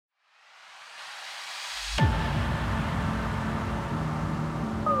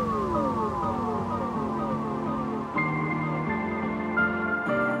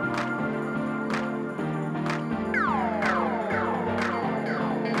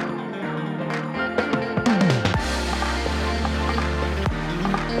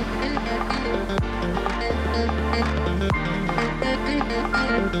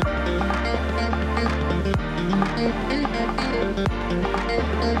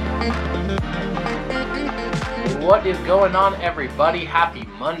What is going on, everybody? Happy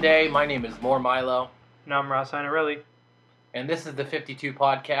Monday. My name is More Milo. And I'm Ross Inarelli. And this is the 52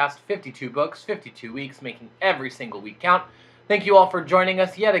 podcast, 52 books, 52 weeks, making every single week count. Thank you all for joining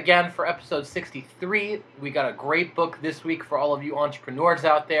us yet again for episode 63. We got a great book this week for all of you entrepreneurs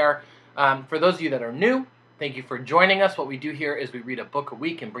out there. For those of you that are new, thank you for joining us. What we do here is we read a book a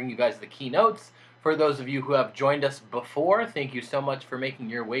week and bring you guys the keynotes. For those of you who have joined us before, thank you so much for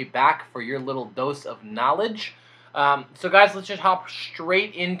making your way back for your little dose of knowledge. So guys, let's just hop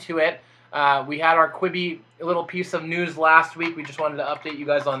straight into it. We had our Quibi little piece of news last week. We just wanted to update you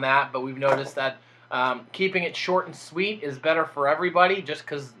guys on that, but we've noticed that keeping it short and sweet is better for everybody, just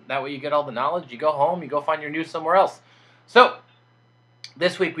because that way you get all the knowledge. You go home, you go find your news somewhere else. So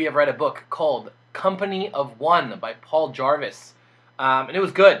this week we have read a book called Company of One by Paul Jarvis. And it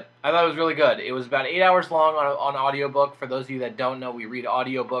was good. I thought it was really good. It was about 8 hours long on audiobook. For those of you that don't know, we read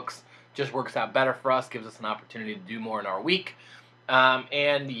audiobooks. Just works out better for us, gives us an opportunity to do more in our week.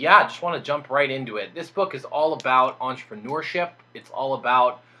 And yeah, just want to jump right into it. This book is all about entrepreneurship. It's all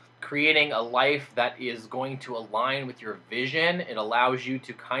about creating a life that is going to align with your vision. It allows you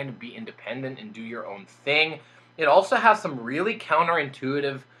to kind of be independent and do your own thing. It also has some really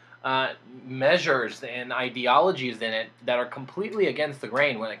counterintuitive measures and ideologies in it that are completely against the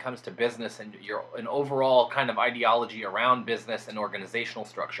grain when it comes to business and an overall kind of ideology around business and organizational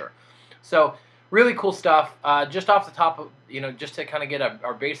structure. So really cool stuff. Just off the top of, just to kind of get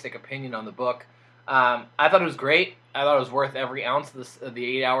our basic opinion on the book, I thought it was great. I thought it was worth every ounce of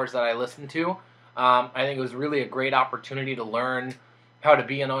the 8 hours that I listened to. I think it was really a great opportunity to learn how to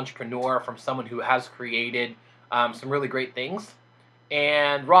be an entrepreneur from someone who has created some really great things.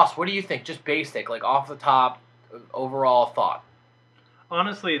 And Ross, what do you think? Just basic, like off the top, overall thought.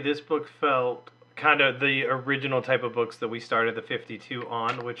 Honestly, this book felt kind of the original type of books that we started the 52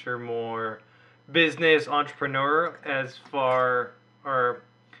 on, which are more business, entrepreneur, as far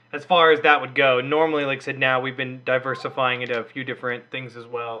as that would go. Normally, like I said, now we've been diversifying into a few different things as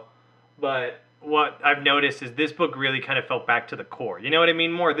well. But what I've noticed is this book really kind of felt back to the core. You know what I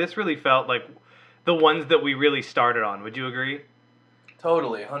mean? This really felt like the ones that we really started on. Would you agree?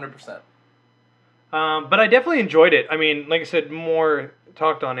 Totally, 100%. But I definitely enjoyed it. I mean, like I said, more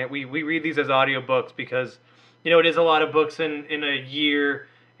talked on it. We read these as audiobooks because, it is a lot of books in a year.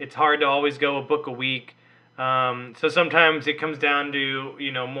 It's hard to always go a book a week. So sometimes it comes down to,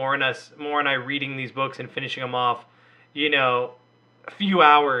 more and I reading these books and finishing them off, a few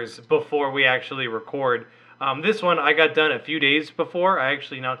hours before we actually record. This one I got done a few days before. I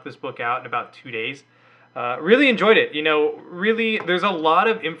actually knocked this book out in about 2 days. Really enjoyed it. Really, there's a lot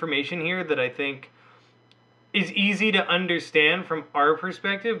of information here that I think is easy to understand from our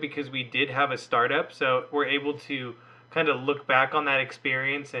perspective because we did have a startup. So we're able to kind of look back on that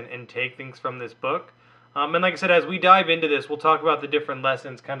experience and take things from this book. And like I said, as we dive into this, we'll talk about the different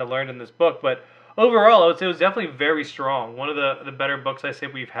lessons kind of learned in this book. But overall, I would say it was definitely very strong. One of the better books I say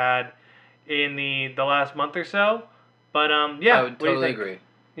we've had in the last month or so. But yeah, I would totally agree.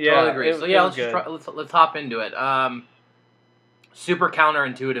 Yeah, totally agree. So yeah, let's hop into it. Super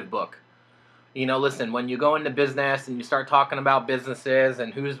counterintuitive book. Listen, when you go into business and you start talking about businesses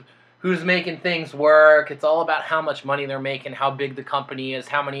and who's making things work, it's all about how much money they're making, how big the company is,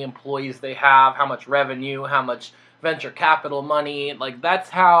 how many employees they have, how much revenue, how much venture capital money. Like that's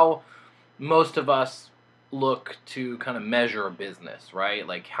how most of us look to kind of measure a business, right?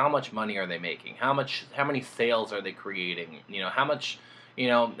 Like how much money are they making? How many sales are they creating?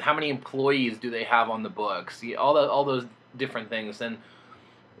 How many employees do they have on the books? All those different things. And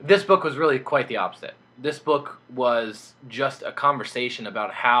this book was really quite the opposite. This book was just a conversation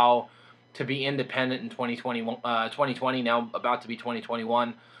about how to be independent in 2020, now about to be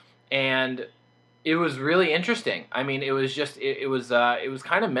 2021. And it was really interesting. I mean, it was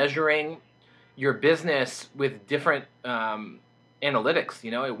kind of measuring your business with different analytics.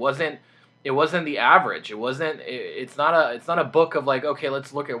 It wasn't the average. It's not a book of like, okay,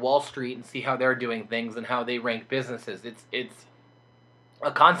 let's look at Wall Street and see how they're doing things and how they rank businesses. It's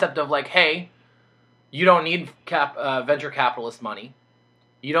a concept of like, hey, you don't need venture capitalist money.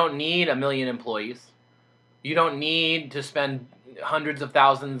 You don't need 1 million employees. You don't need to spend hundreds of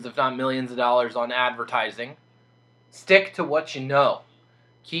thousands, if not millions of dollars on advertising. Stick to what you know.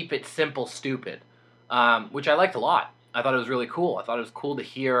 Keep it simple, stupid, which I liked a lot. I thought it was really cool. I thought it was cool to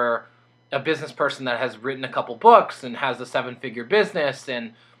hear a business person that has written a couple books and has a 7-figure business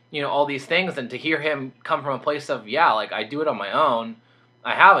and, all these things, and to hear him come from a place of, yeah, like I do it on my own.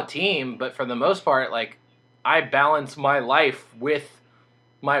 I have a team, but for the most part, like I balance my life with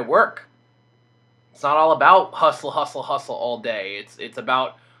my work. It's not all about hustle all day. It's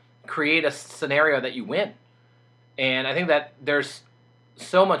about create a scenario that you win. And I think that there's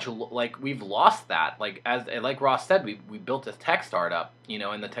so much, like, we've lost that. Like Ross said, we built a tech startup,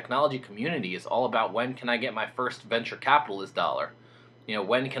 and the technology community is all about, when can I get my first venture capitalist dollar?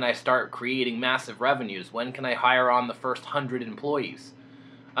 When can I start creating massive revenues? When can I hire on the first 100 employees?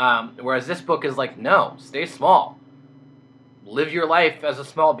 Whereas this book is like, no, stay small. Live your life as a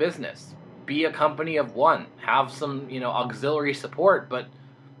small business. Be a company of one. Have some, auxiliary support, but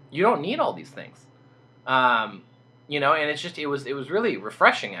you don't need all these things. And it was really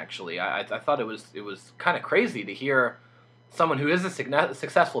refreshing, actually. I thought it was kind of crazy to hear someone who is a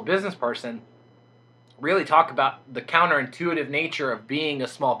successful business person really talk about the counterintuitive nature of being a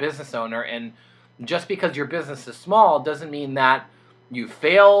small business owner. And just because your business is small doesn't mean that you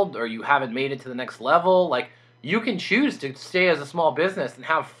failed or you haven't made it to the next level. Like, you can choose to stay as a small business and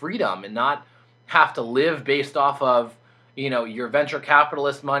have freedom and not have to live based off of, your venture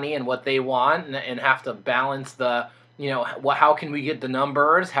capitalist money and what they want, and have to balance the, how can we get the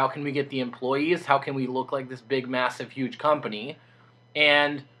numbers? How can we get the employees? How can we look like this big, massive, huge company?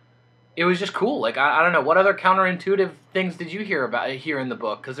 And it was just cool. Like, I don't know, what other counterintuitive things did you hear about here in the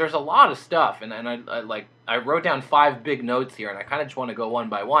book? Because there's a lot of stuff, and I wrote down 5 big notes here, and I kind of just want to go one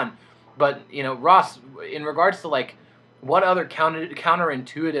by one. But, Ross, in regards to, like, what other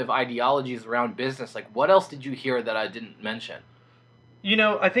counterintuitive ideologies around business, like, what else did you hear that I didn't mention?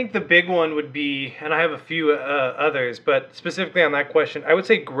 I think the big one would be, and I have a few others, but specifically on that question, I would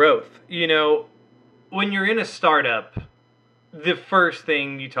say growth. When you're in a startup, the first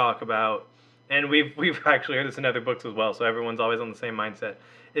thing you talk about, and we've actually heard this in other books as well, so everyone's always on the same mindset,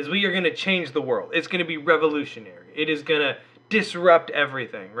 is we are going to change the world. It's going to be revolutionary. It is going to disrupt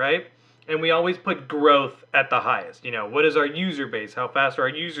everything, right? And we always put growth at the highest. What is our user base? How fast are our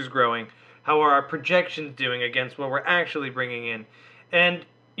users growing? How are our projections doing against what we're actually bringing in? And,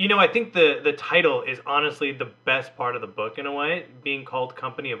 I think the title is honestly the best part of the book in a way, being called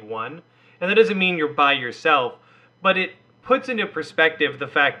Company of One. And that doesn't mean you're by yourself, but it puts into perspective the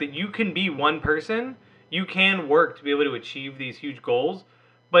fact that you can be one person, you can work to be able to achieve these huge goals,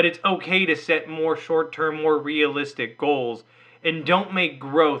 but it's okay to set more short-term, more realistic goals, and don't make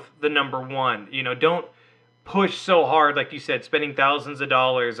growth the number one. Don't push so hard, like you said, spending thousands of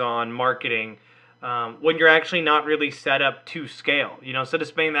dollars on marketing when you're actually not really set up to scale. Instead of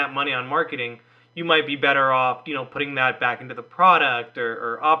spending that money on marketing, you might be better off, putting that back into the product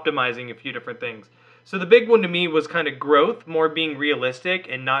or optimizing a few different things. So the big one to me was kind of growth, more being realistic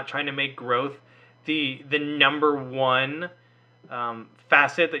and not trying to make growth the number one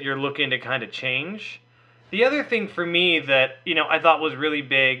facet that you're looking to kind of change. The other thing for me that, I thought was really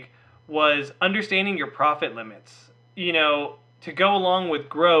big was understanding your profit limits. To go along with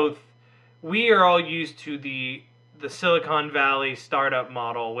growth, we are all used to the Silicon Valley startup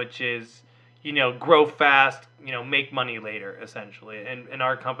model, which is, grow fast, make money later, essentially. And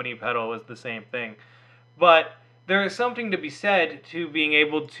our company, Pedal, was the same thing. But there is something to be said to being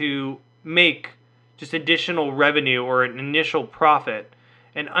able to make just additional revenue or an initial profit,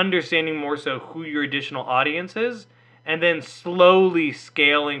 and understanding more so who your additional audience is, and then slowly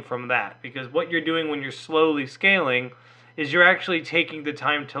scaling from that. Because what you're doing when you're slowly scaling is you're actually taking the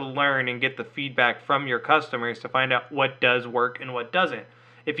time to learn and get the feedback from your customers to find out what does work and what doesn't.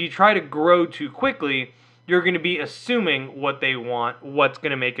 If you try to grow too quickly, you're going to be assuming what they want, what's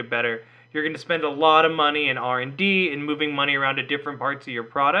going to make it better. You're going to spend a lot of money in R&D and moving money around to different parts of your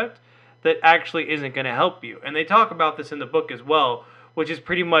product that actually isn't going to help you. And they talk about this in the book as well, which is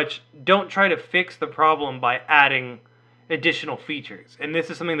pretty much, don't try to fix the problem by adding additional features. And this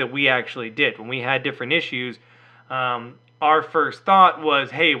is something that we actually did. When we had different issues, our first thought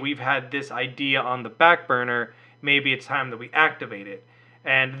was, hey, we've had this idea on the back burner, maybe it's time that we activate it.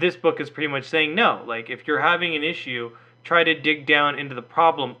 And this book is pretty much saying, no, like, if you're having an issue, try to dig down into the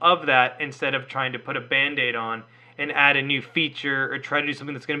problem of that instead of trying to put a Band-Aid on and add a new feature or try to do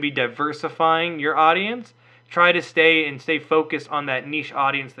something that's going to be diversifying your audience. Try to stay focused on that niche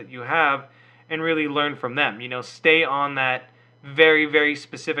audience that you have and really learn from them. Stay on that very, very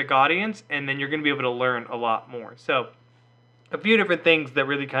specific audience, and then you're going to be able to learn a lot more. So a few different things that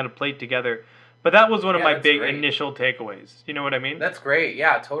really kind of played together. But that was one of my big initial takeaways. You know what I mean? That's great.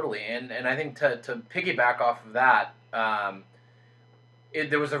 Yeah, totally. And I think to piggyback off of that,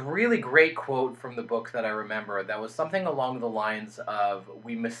 there was a really great quote from the book that I remember that was something along the lines of,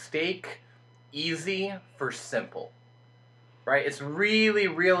 we mistake easy for simple. Right? It's really,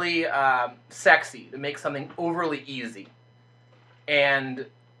 really sexy to make something overly easy. And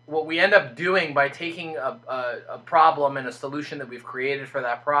what we end up doing by taking a problem and a solution that we've created for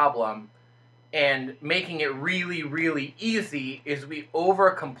that problem and making it really, really easy is we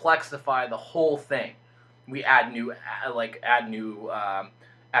over-complexify the whole thing. We add new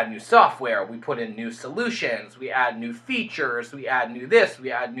add new software. We put in new solutions. We add new features. We add new this.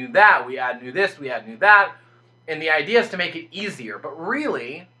 We add new that. We add new this. We add new that. And the idea is to make it easier. But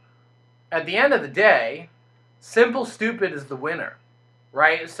really, at the end of the day, simple stupid is the winner,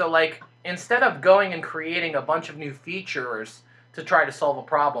 right? So like, instead of going and creating a bunch of new features to try to solve a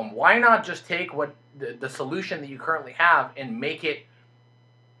problem, why not just take what the solution that you currently have and make it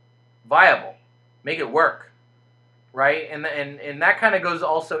viable, make it work, right? And that kind of goes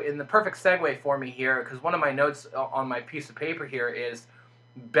also in the perfect segue for me here, because one of my notes on my piece of paper here is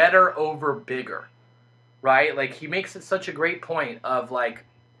better over bigger, right? Like, he makes it such a great point of like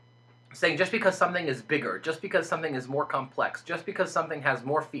saying just because something is bigger, just because something is more complex, just because something has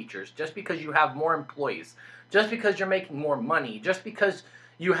more features, just because you have more employees, just because you're making more money, just because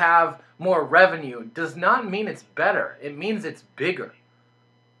you have more revenue, does not mean it's better. It means it's bigger.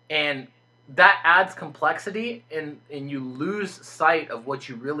 And that adds complexity, and you lose sight of what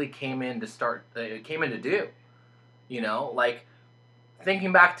you really came in to do. You know, like,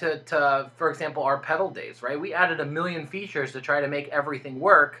 thinking back to, for example, our pedal days, right? We added 1 million features to try to make everything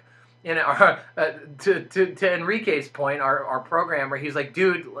work. And to Enrique's point, our programmer, he's like,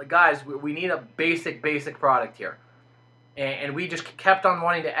 dude, guys, we need a basic product here. And we just kept on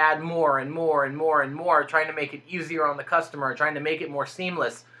wanting to add more and more and more and more, trying to make it easier on the customer, trying to make it more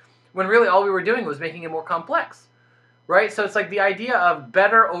seamless, when really all we were doing was making it more complex, right? So it's like the idea of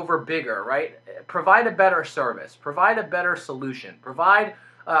better over bigger, right? Provide a better service, provide a better solution, provide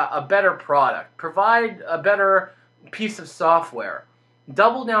a better product, provide a better piece of software.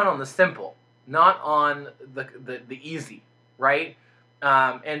 Double down on the simple, not on the easy, right?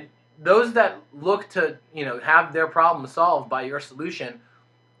 And those that look to, have their problem solved by your solution,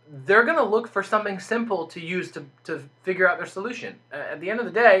 they're going to look for something simple to use to figure out their solution. At the end of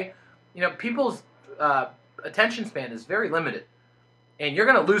the day, people's attention span is very limited. And you're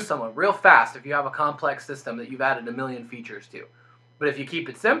going to lose someone real fast if you have a complex system that you've added 1 million features to. But if you keep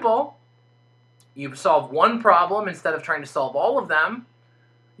it simple, you solve one problem instead of trying to solve all of them,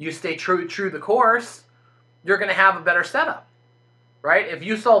 you stay true to the course, you're going to have a better setup, right? If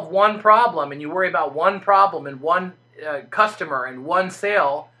you solve one problem and you worry about one problem and one customer and one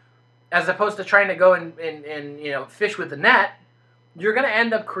sale, as opposed to trying to go and fish with the net, you're going to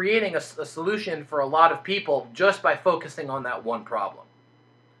end up creating a solution for a lot of people just by focusing on that one problem.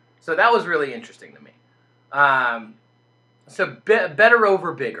 So that was really interesting to me. So better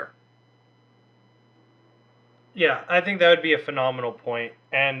over bigger. Yeah, I think that would be a phenomenal point.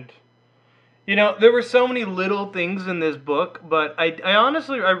 And, there were so many little things in this book, but I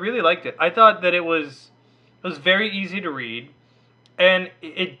honestly, I really liked it. I thought that it was very easy to read, and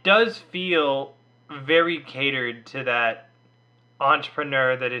it does feel very catered to that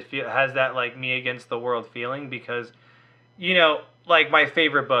entrepreneur that has that, like, me against the world feeling, because, like, my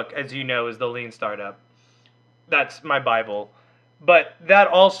favorite book, as you know, is The Lean Startup. That's my Bible. But that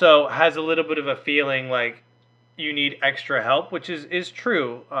also has a little bit of a feeling like you need extra help, which is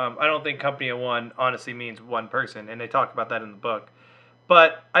true. I don't think Company of One honestly means one person, and they talk about that in the book.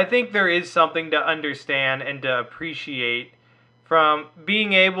 But I think there is something to understand and to appreciate from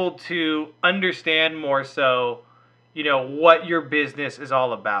being able to understand more so, what your business is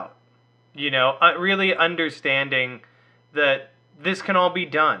all about. Really understanding that this can all be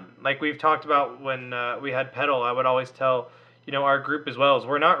done. Like we've talked about when we had Pedal, I would always tell our group as well, is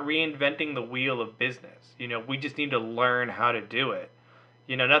we're not reinventing the wheel of business. We just need to learn how to do it.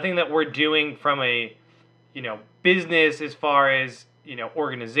 Nothing that we're doing from a, business as far as,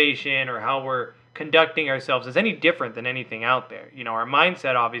 organization or how we're conducting ourselves is any different than anything out there. Our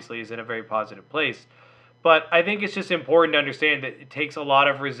mindset obviously is in a very positive place. But I think it's just important to understand that it takes a lot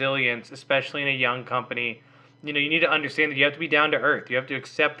of resilience, especially in a young company. You need to understand that you have to be down to earth. You have to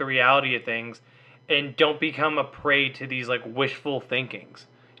accept the reality of things and don't become a prey to these like wishful thinkings,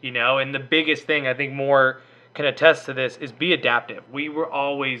 and the biggest thing I think more can attest to this is be adaptive. We were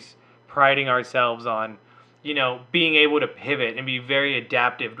always priding ourselves on, being able to pivot and be very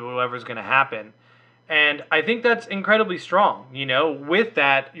adaptive to whatever's going to happen. And I think that's incredibly strong. With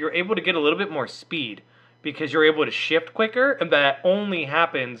that, you're able to get a little bit more speed because you're able to shift quicker. And that only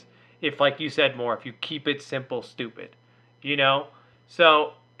happens if, like you said, if you keep it simple, stupid,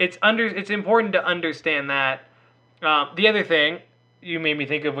 So it's important to understand that. The other thing you made me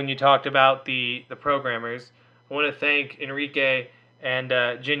think of when you talked about the programmers, I want to thank Enrique and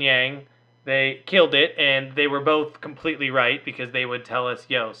Jin Yang. They killed it, and they were both completely right because they would tell us,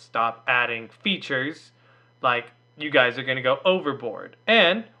 yo, stop adding features. Like, you guys are going to go overboard.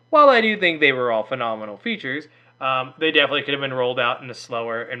 And while I do think they were all phenomenal features, they definitely could have been rolled out in a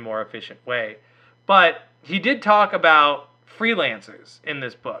slower and more efficient way. But he did talk about freelancers in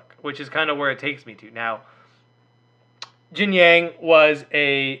this book, which is kind of where it takes me to. Now, Jin Yang was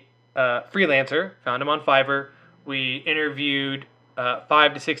a freelancer, found him on Fiverr. We interviewed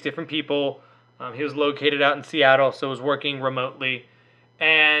 5 to 6 different people. He was located out in Seattle, so was working remotely.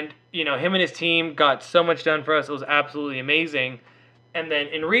 And, him and his team got so much done for us. It was absolutely amazing. And then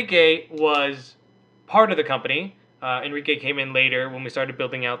Enrique was part of the company. Enrique came in later when we started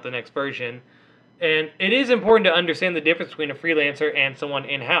building out the next version. And it is important to understand the difference between a freelancer and someone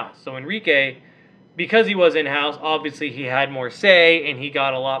in-house. So Enrique, because he was in-house, obviously he had more say and he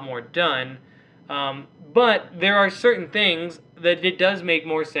got a lot more done. But there are certain things that it does make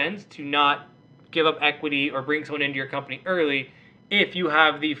more sense to not give up equity or bring someone into your company early if you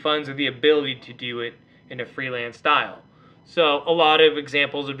have the funds or the ability to do it in a freelance style. So a lot of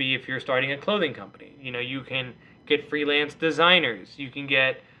examples would be if you're starting a clothing company. You can get freelance designers. You can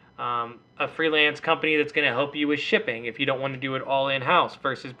get a freelance company that's going to help you with shipping if you don't want to do it all in-house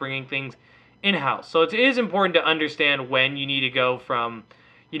versus bringing things in-house. So it is important to understand when you need to go from,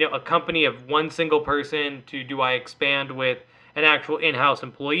 a company of one single person to do I expand with an actual in-house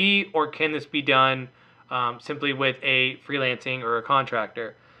employee, or can this be done simply with a freelancing or a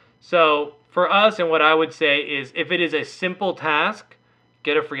contractor? So for us, and what I would say is if it is a simple task,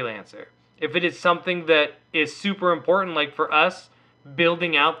 get a freelancer. If it is something that is super important, like for us,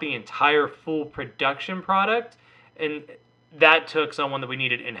 building out the entire full production product, and that took someone that we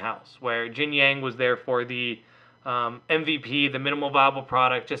needed in-house, where Jin Yang was there for the MVP, the minimal viable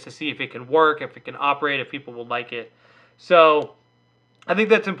product, just to see if it can work, if it can operate, if people will like it. So I think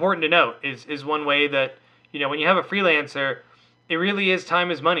that's important to note is one way that, when you have a freelancer, it really is time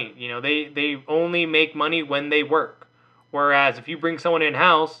is money. They only make money when they work. Whereas if you bring someone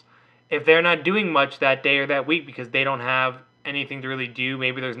in-house, if they're not doing much that day or that week because they don't have anything to really do,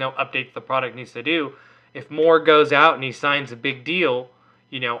 maybe there's no updates the product needs to do, if more goes out and he signs a big deal,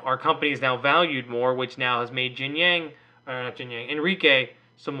 our company is now valued more, which now has made Enrique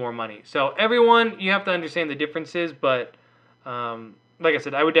some more money. So everyone, you have to understand the differences, but like I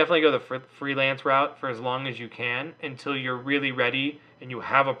said, I would definitely go the freelance route for as long as you can until you're really ready and you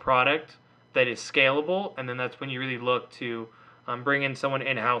have a product that is scalable, and then that's when you really look to bring in someone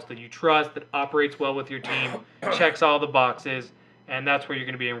in-house that you trust, that operates well with your team, checks all the boxes, and that's where you're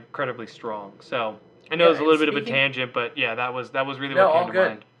going to be incredibly strong. So I know it's a little bit of a tangent, but yeah, that was really what came to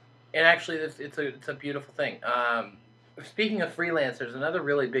mind. And actually, it's a beautiful thing. Speaking of freelancers, another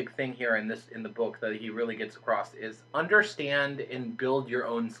really big thing here in the book that he really gets across is understand and build your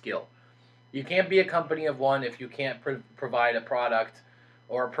own skill. You can't be a company of one if you can't provide a product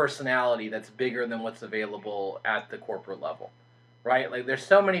or a personality that's bigger than what's available at the corporate level, right? Like there's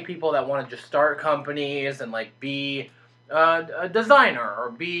so many people that want to just start companies and like be a designer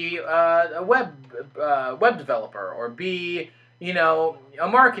or be a web developer or be a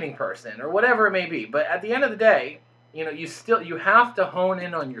marketing person or whatever it may be. But at the end of the day, you have to hone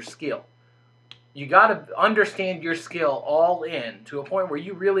in on your skill. You got to understand your skill all in to a point where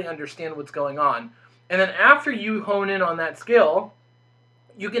you really understand what's going on. And then after you hone in on that skill,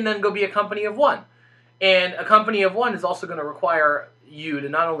 you can then go be a company of one. And a company of one is also going to require you to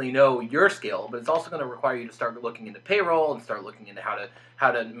not only know your skill, but it's also going to require you to start looking into payroll and start looking into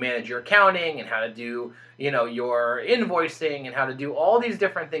how to manage your accounting and how to do, your invoicing and how to do all these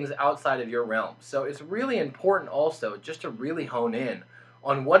different things outside of your realm. So it's really important also just to really hone in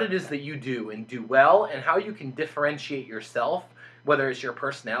on what it is that you do and do well and how you can differentiate yourself, whether it's your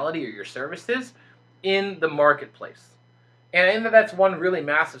personality or your services, in the marketplace. And I think that's one really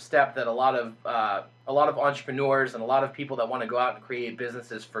massive step that a lot of entrepreneurs and a lot of people that want to go out and create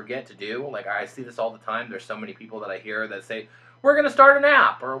businesses forget to do. Like I see this all the time. There's so many people that I hear that say, we're going to start an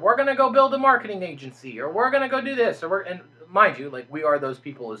app, or we're going to go build a marketing agency, or we're going to go do this, and mind you, like we are those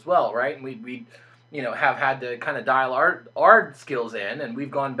people as well, right? And we have had to kind of dial our skills in, and we've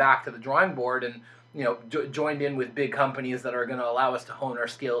gone back to the drawing board and joined in with big companies that are going to allow us to hone our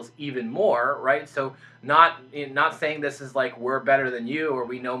skills even more, right? So not saying this is like we're better than you or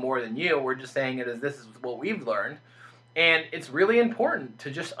we know more than you. We're just saying it as this is what we've learned. And it's really important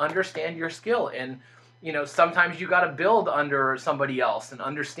to just understand your skill. And, sometimes you got to build under somebody else and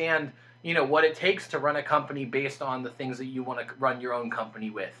understand, what it takes to run a company based on the things that you want to run your own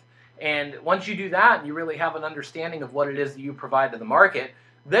company with. And once you do that, you really have an understanding of what it is that you provide to the market.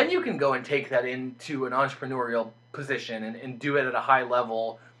 Then you can go and take that into an entrepreneurial position and do it at a high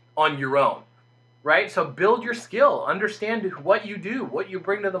level on your own, right? So build your skill, understand what you do, what you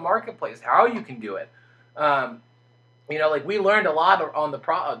bring to the marketplace, how you can do it. Like we learned a lot on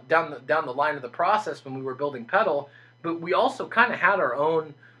down the line of the process when we were building Pedal, but we also kind of had our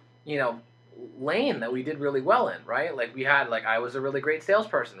own, lane that we did really well in, right? Like we had, like I was a really great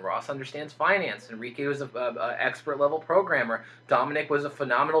salesperson. Ross understands finance. Enrique was a expert level programmer. Dominic was a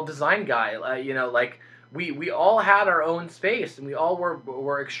phenomenal design guy. Like we all had our own space, and we all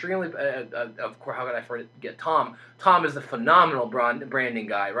were extremely. Of course, how could I forget Tom? Tom is a phenomenal branding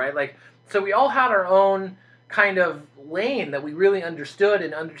guy, right? Like so, we all had our own kind of lane that we really understood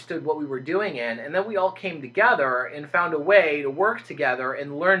what we were doing in, and then we all came together and found a way to work together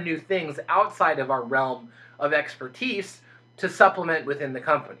and learn new things outside of our realm of expertise to supplement within the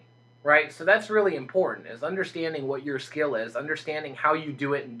company, right? So that's really important, is understanding what your skill is, understanding how you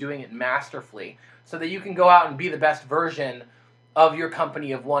do it and doing it masterfully so that you can go out and be the best version of your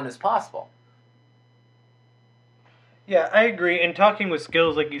company of one as possible. Yeah, I agree. And talking with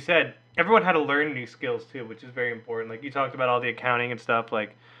skills, like you said, everyone had to learn new skills too, which is very important. Like you talked about all the accounting and stuff,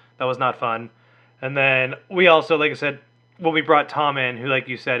 like that was not fun. And then we also, like I said, when we brought Tom in, who, like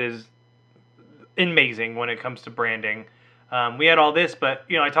you said, is amazing when it comes to branding. We had all this, but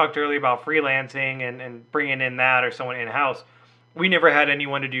I talked earlier about freelancing and bringing in that or someone in house. We never had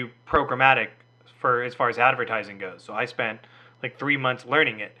anyone to do programmatic for as far as advertising goes. So I spent like 3 months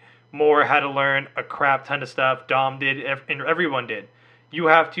learning it. Moore had to learn a crap ton of stuff. Dom did, and everyone did. You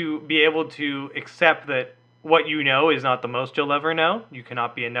have to be able to accept that what you know is not the most you'll ever know. You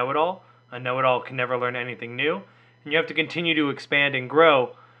cannot be a know-it-all. A know-it-all can never learn anything new. And you have to continue to expand and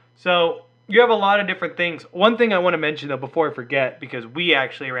grow. So you have a lot of different things. One thing I want to mention, though, before I forget, because we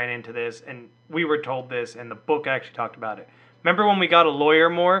actually ran into this, and we were told this, and the book actually talked about it. Remember when we got a lawyer,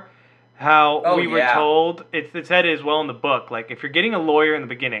 More? How we were told, it said as well in the book, like if you're getting a lawyer in the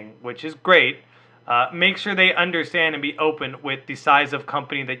beginning, which is great, make sure they understand and be open with the size of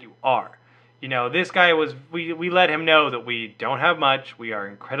company that you are. This guy we let him know that we don't have much. We are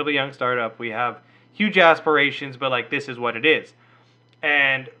an incredibly young startup. We have huge aspirations, but like this is what it is.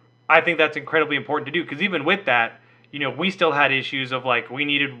 And I think that's incredibly important to do, because even with that, we still had issues of like we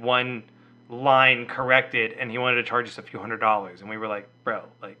needed one line corrected and he wanted to charge us a few $100s. And we were like, bro,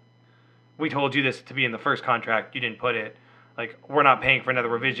 like, we told you this to be in the first contract. You didn't put it. Like, we're not paying for another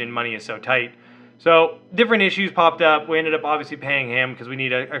revision. Money is so tight. So different issues popped up. We ended up obviously paying him because we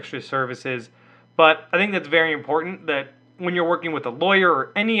need extra services. But I think that's very important that when you're working with a lawyer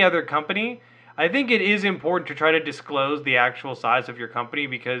or any other company, I think it is important to try to disclose the actual size of your company,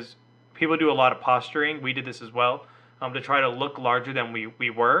 because people do a lot of posturing. We did this as well, to try to look larger than we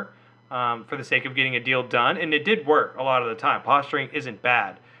were, for the sake of getting a deal done. And it did work a lot of the time. Posturing isn't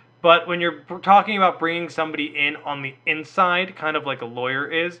bad. But when you're talking about bringing somebody in on the inside, kind of like a lawyer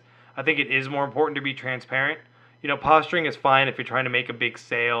is, I think it is more important to be transparent. Posturing is fine if you're trying to make a big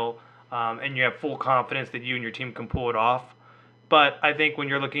sale, and you have full confidence that you and your team can pull it off. But I think when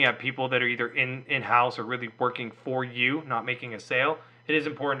you're looking at people that are either in-house or really working for you, not making a sale, it is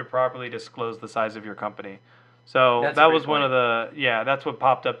important to properly disclose the size of your company. So that was one of that's what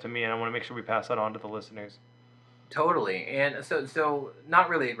popped up to me, and I want to make sure we pass that on to the listeners. Totally. And so not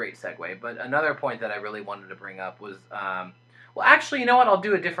really a great segue, but another point that I really wanted to bring up was, well, actually, you know what? I'll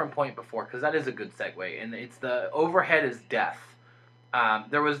do a different point before, because that is a good segue, and it's the overhead is death.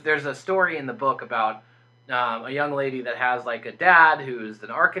 There's a story in the book about a young lady that has like a dad who's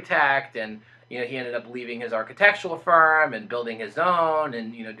an architect, and he ended up leaving his architectural firm and building his own,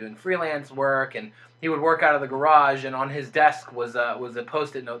 and doing freelance work, and he would work out of the garage, and on his desk was a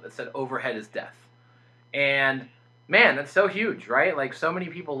post-it note that said overhead is death. And man, that's so huge, right? Like, so many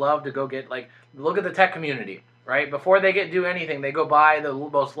people love to go get, like, look at the tech community, right? Before they do anything, they go buy the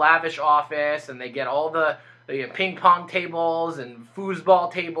most lavish office, and they get all the ping pong tables and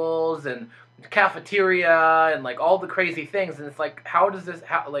foosball tables and cafeteria and like all the crazy things. And it's like,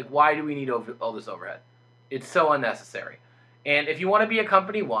 why do we need all this overhead? It's so unnecessary. And if you want to be a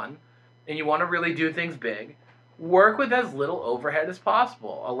company one, and you want to really do things big, work with as little overhead as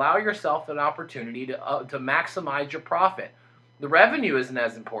possible. Allow yourself an opportunity to maximize your profit. The revenue isn't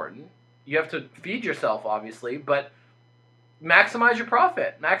as important. You have to feed yourself, obviously, but maximize your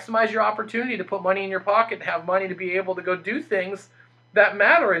profit. Maximize your opportunity to put money in your pocket and have money to be able to go do things that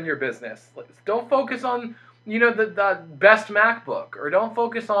matter in your business. Don't focus on, the best MacBook, or don't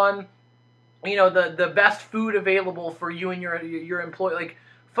focus on, the best food available for you and your employee. Like,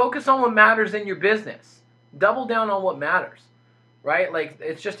 focus on what matters in your business. Double down on what matters, right? Like,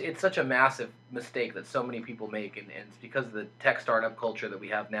 it's such a massive mistake that so many people make, and it's because of the tech startup culture that we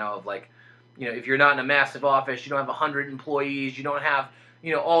have now of, like, if you're not in a massive office, you don't have 100 employees, you don't have,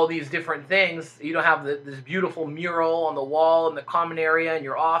 all these different things, you don't have this beautiful mural on the wall in the common area in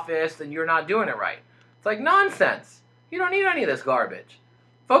your office, then you're not doing it right. It's like nonsense. You don't need any of this garbage.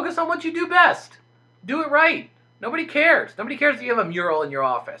 Focus on what you do best. Do it right. Nobody cares. Nobody cares that you have a mural in your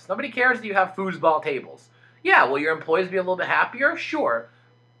office. Nobody cares that you have foosball tables. Yeah, will your employees be a little bit happier? Sure.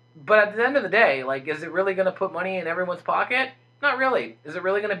 But at the end of the day, like, is it really going to put money in everyone's pocket? Not really. Is it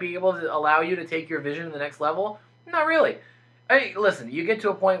really going to be able to allow you to take your vision to the next level? Not really. Listen, you get to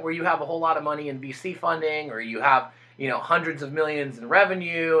a point where you have a whole lot of money in VC funding, or you have, hundreds of millions in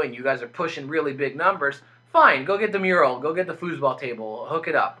revenue, and you guys are pushing really big numbers. Fine, go get the mural, go get the foosball table, hook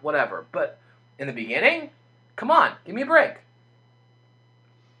it up, whatever. But in the beginning, come on, give me a break.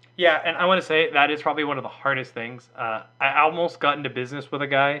 Yeah, and I want to say that is probably one of the hardest things. I almost got into business with a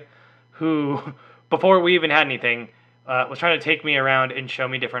guy who, before we even had anything, was trying to take me around and show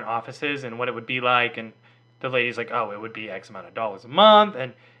me different offices and what it would be like. And the lady's like, oh, it would be X amount of dollars a month.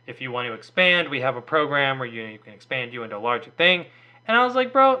 And if you want to expand, we have a program where you can expand you into a larger thing. And I was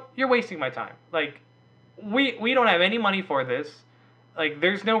like, bro, you're wasting my time. Like, we don't have any money for this. Like,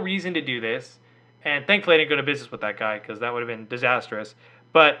 there's no reason to do this. And thankfully, I didn't go to business with that guy because that would have been disastrous.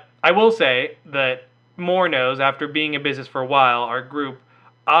 But I will say that Moore knows, after being in business for a while, our group,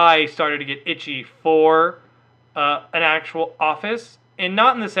 I started to get itchy for an actual office. And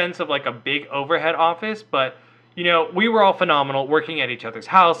not in the sense of like a big overhead office, but, we were all phenomenal working at each other's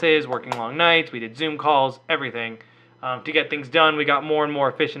houses, working long nights. We did Zoom calls, everything to get things done. We got more and more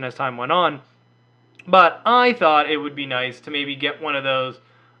efficient as time went on. But I thought it would be nice to maybe get one of those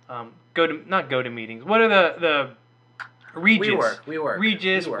not go to meetings. What are the Regis. We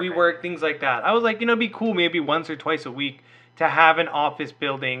work, things like that. I was like, it'd be cool maybe once or twice a week to have an office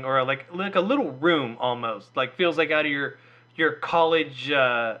building or like a little room almost. Like feels like out of your college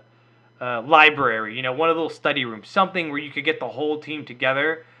library, one of those study rooms. Something where you could get the whole team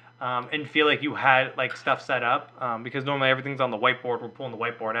together and feel like you had like stuff set up. Because normally everything's on the whiteboard. We're pulling the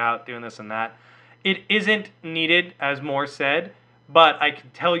whiteboard out, doing this and that. It isn't needed, as Moore said. But I can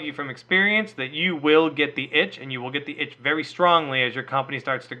tell you from experience that you will get the itch, and you will get the itch very strongly as your company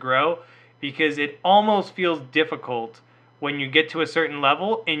starts to grow, because it almost feels difficult when you get to a certain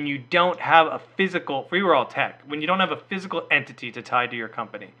level and you don't have a physical, we were all tech, when you don't have a physical entity to tie to your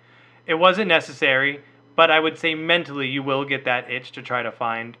company. It wasn't necessary, but I would say mentally you will get that itch to try to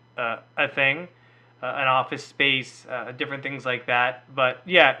find a thing, an office space, different things like that. But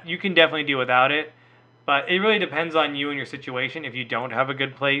yeah, you can definitely do without it. But it really depends on you and your situation. If you don't have a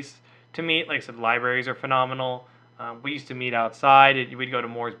good place to meet, like I said, libraries are phenomenal. We used to meet outside. We'd go to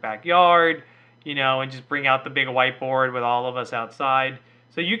Moore's backyard, and just bring out the big whiteboard with all of us outside.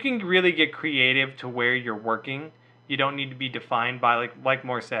 So you can really get creative to where you're working. You don't need to be defined by, like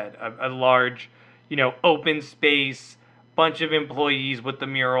Moore said, a large, open space, bunch of employees with the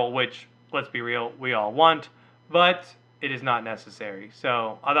mural, which, let's be real, we all want. But it is not necessary.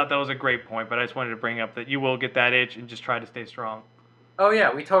 So I thought that was a great point, but I just wanted to bring up that you will get that itch and just try to stay strong. Oh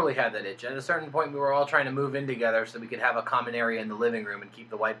yeah, we totally had that itch. At a certain point, we were all trying to move in together so we could have a common area in the living room and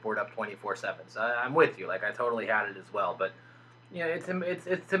keep the whiteboard up 24/7. So I'm with you. Like I totally had it as well. But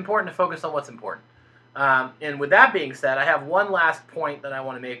it's important to focus on what's important. And with that being said, I have one last point that I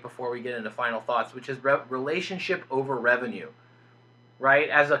want to make before we get into final thoughts, which is relationship over revenue. Right?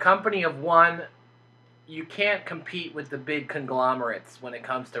 As a company of one, you can't compete with the big conglomerates when it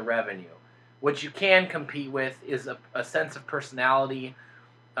comes to revenue. What you can compete with is a sense of personality,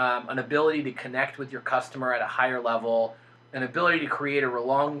 an ability to connect with your customer at a higher level, an ability to create a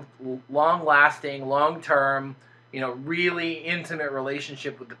long-lasting, long-term, really intimate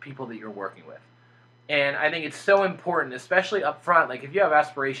relationship with the people that you're working with. And I think it's so important, especially up front. Like if you have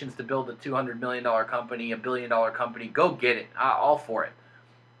aspirations to build a $200 million company, a $1 billion company, go get it. All for it.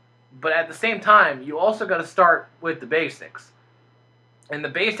 But at the same time, you also got to start with the basics. And the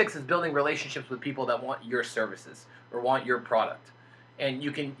basics is building relationships with people that want your services or want your product. And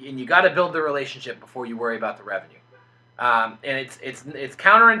you got to build the relationship before you worry about the revenue. And it's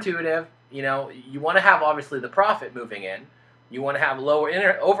counterintuitive. You want to have obviously the profit moving in. You want to have lower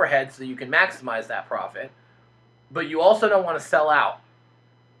overhead so you can maximize that profit. But you also don't want to sell out.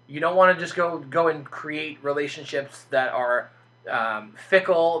 You don't want to just go and create relationships that are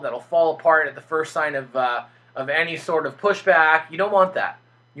fickle, that'll fall apart at the first sign of any sort of pushback. You don't want that.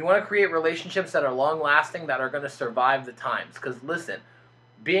 You want to create relationships that are long-lasting, that are going to survive the times. Because listen,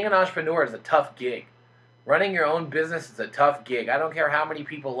 being an entrepreneur is a tough gig. Running your own business is a tough gig. I don't care how many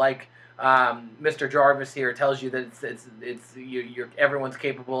people like Mr. Jarvis here tells you that everyone's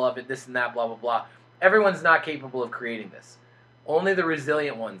capable of it, this and that, blah, blah, blah. Everyone's not capable of creating this. Only the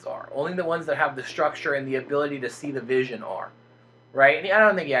resilient ones are. Only the ones that have the structure and the ability to see the vision are. Right? And I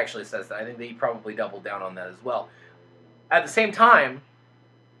don't think he actually says that. I think that he probably doubled down on that as well. At the same time,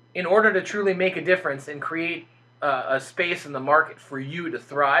 in order to truly make a difference and create a space in the market for you to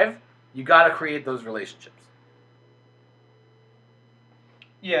thrive, you got to create those relationships.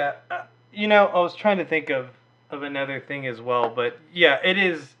 Yeah, I was trying to think of another thing as well, but yeah, it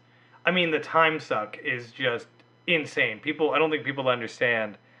is. I mean, the time suck is just insane. I don't think people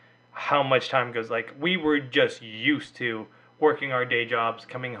understand how much time goes. Like, we were just used to working our day jobs,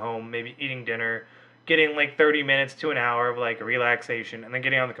 coming home, maybe eating dinner, getting like 30 minutes to an hour of like relaxation, and then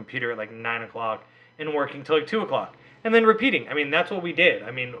getting on the computer at like 9 o'clock and working till like 2 o'clock, and then repeating. I mean, that's what we did.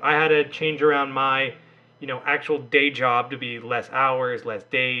 I mean, I had to change around my actual day job to be less hours, less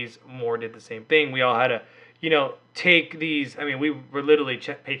days. More did the same thing. We all had to, take these. I mean, we were literally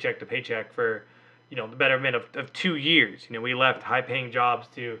paycheck to paycheck for, the betterment of 2 years. We left high paying jobs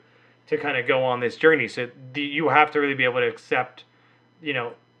to kind of go on this journey. So you have to really be able to accept,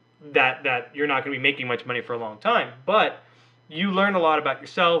 that you're not going to be making much money for a long time. But you learn a lot about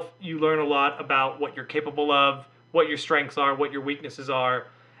yourself. You learn a lot about what you're capable of, what your strengths are, what your weaknesses are.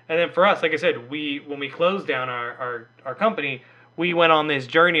 And then for us, like I said, when we closed down our company, we went on this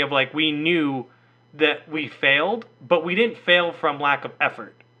journey of like, we knew that we failed, but we didn't fail from lack of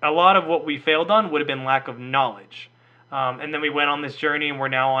effort. A lot of what we failed on would have been lack of knowledge. And then we went on this journey, and we're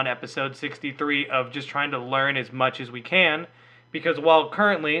now on episode 63 of just trying to learn as much as we can. Because while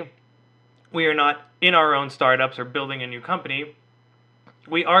currently we are not in our own startups or building a new company,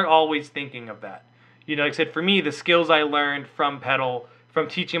 we are always thinking of that. Like I said, for me, the skills I learned from Petal, from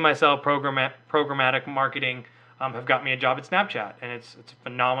teaching myself programmatic marketing, have got me a job at Snapchat, and it's a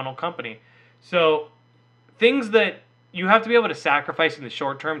phenomenal company. So things that you have to be able to sacrifice in the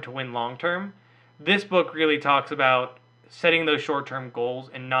short term to win long term. This book really talks about setting those short term goals,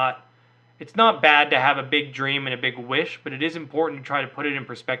 and it's not bad to have a big dream and a big wish, but it is important to try to put it in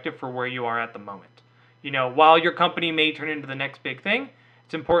perspective for where you are at the moment. While your company may turn into the next big thing,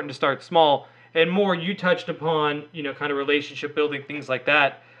 it's important to start small. And more, you touched upon, kind of relationship building, things like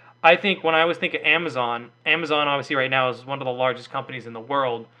that. I think when I was thinking Amazon obviously right now is one of the largest companies in the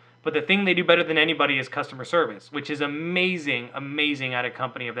world, but the thing they do better than anybody is customer service, which is amazing at a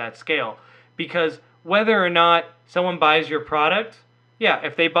company of that scale. Because whether or not someone buys your product, yeah,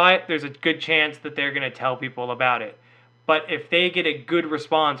 if they buy it, there's a good chance that they're going to tell people about it. But if they get a good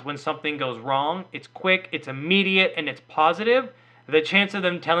response when something goes wrong, it's quick, it's immediate, and it's positive, the chance of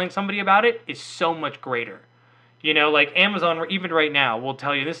them telling somebody about it is so much greater. Like Amazon, even right now, will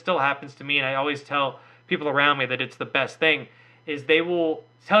tell you, this still happens to me, and I always tell people around me that it's the best thing, is they will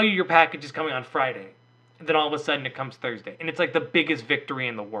tell you your package is coming on Friday, and then all of a sudden it comes Thursday. And it's like the biggest victory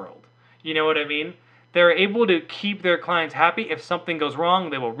in the world. You know what I mean? They're able to keep their clients happy. If something goes wrong,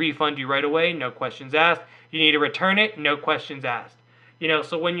 they will refund you right away, no questions asked. You need to return it, no questions asked.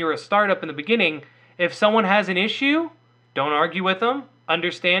 So when you're a startup in the beginning, if someone has an issue, don't argue with them,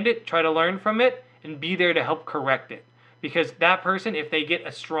 understand it, try to learn from it, and be there to help correct it. Because that person, if they get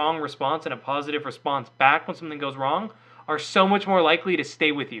a strong response and a positive response back when something goes wrong, are so much more likely to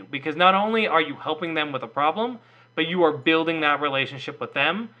stay with you. Because not only are you helping them with a problem, but you are building that relationship with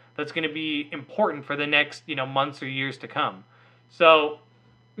them that's going to be important for the next, months or years to come. So,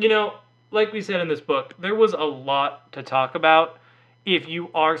 like we said in this book, there was a lot to talk about. If you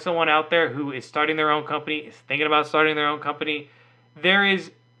are someone out there who is starting their own company, is thinking about starting their own company, there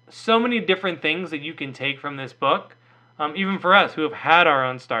is so many different things that you can take from this book. Even for us who have had our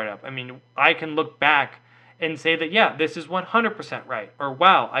own startup. I mean, I can look back and say that, yeah, this is 100% right. Or,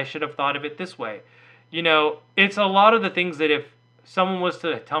 wow, I should have thought of it this way. It's a lot of the things that if someone was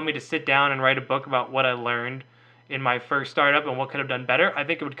to tell me to sit down and write a book about what I learned in my first startup and what could have done better, I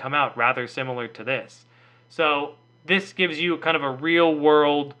think it would come out rather similar to this. So this gives you kind of a real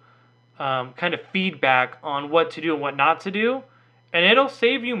world kind of feedback on what to do and what not to do. And it'll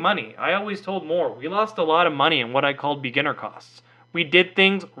save you money. I always told more. We lost a lot of money in what I called beginner costs. We did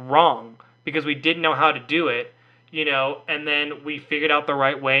things wrong because we didn't know how to do it, and then we figured out the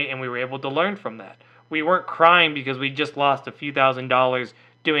right way and we were able to learn from that. We weren't crying because we just lost a few $1,000s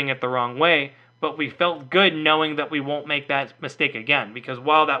doing it the wrong way, but we felt good knowing that we won't make that mistake again. Because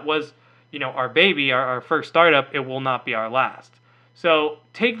while that was, our baby, our first startup, it will not be our last. So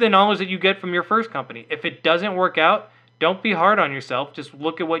take the knowledge that you get from your first company. If it doesn't work out, don't be hard on yourself. Just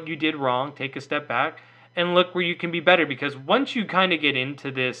look at what you did wrong, take a step back, and look where you can be better. Because once you kind of get into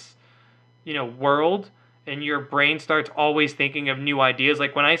this, world, and your brain starts always thinking of new ideas.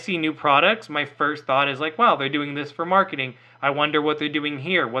 Like when I see new products, my first thought is like, wow, they're doing this for marketing. I wonder what they're doing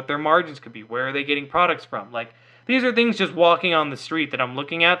here, what their margins could be. Where are they getting products from? Like these are things just walking on the street that I'm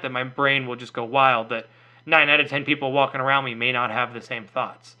looking at that my brain will just go wild, that 9 out of 10 people walking around me may not have the same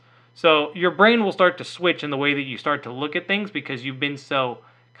thoughts. So your brain will start to switch in the way that you start to look at things because you've been so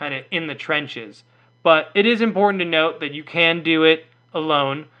kind of in the trenches. But it is important to note that you can do it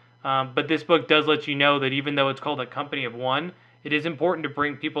alone. But this book does let you know that even though it's called A Company of One, it is important to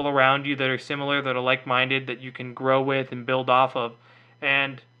bring people around you that are similar, that are like-minded, that you can grow with and build off of.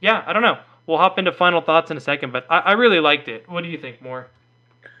 And yeah, I don't know. We'll hop into final thoughts in a second, but I really liked it. What do you think, more?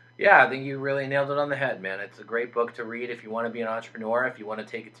 Yeah, I think you really nailed it on the head, man. It's a great book to read if you want to be an entrepreneur, if you want to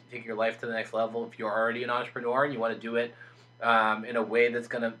take your life to the next level, if you're already an entrepreneur and you want to do it in a way that's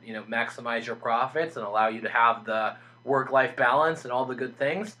going to maximize your profits and allow you to have the work-life balance and all the good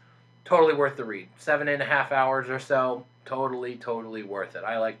things. Totally worth the read. 7.5 hours or so. Totally worth it.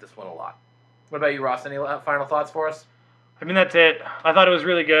 I like this one a lot. What about you, Ross? Any final thoughts for us? I mean, that's it. I thought it was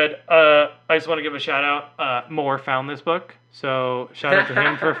really good. I just want to give a shout out. Moore found this book, so shout out to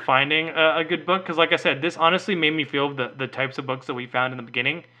him for finding a good book. Because, like I said, this honestly made me feel the types of books that we found in the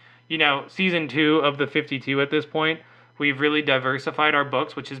beginning. Season 2 of the 52 at this point, we've really diversified our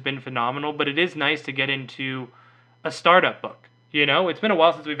books, which has been phenomenal. But it is nice to get into a startup book. It's been a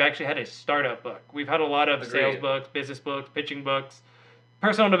while since we've actually had a startup book. We've had a lot of sales books, business books, pitching books,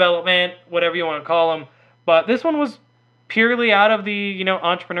 personal development, whatever you want to call them. But this one was purely out of the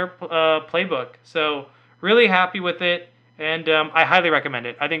entrepreneur playbook. So really happy with it, and I highly recommend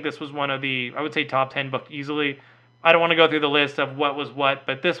it. I think this was one of the, I would say, top 10 book easily. I don't want to go through the list of what was what,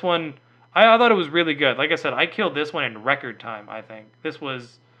 but this one, I thought it was really good. Like I said, I killed this one in record time. I think this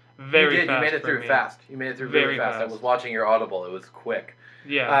was very fast. You made it through fast. You made it through very fast. I was watching your Audible. It was quick.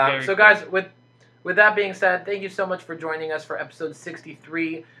 Yeah. So guys, with that being said, thank you so much for joining us for episode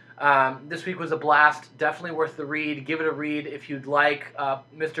 63. This week was a blast. Definitely worth the read. Give it a read if you'd like.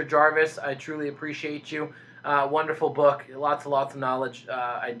 Mr. Jarvis, I truly appreciate you. Wonderful book. Lots of knowledge.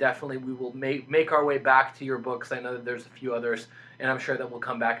 We will make our way back to your books. I know that there's a few others, and I'm sure that we'll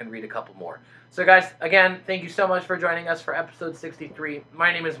come back and read a couple more. So guys, again, thank you so much for joining us for episode 63.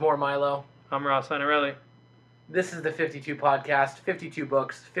 My name is More Milo. I'm Ross Sanarelli. This is the 52 podcast, 52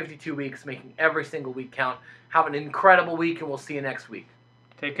 books, 52 weeks, making every single week count. Have an incredible week, and we'll see you next week.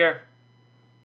 Take care.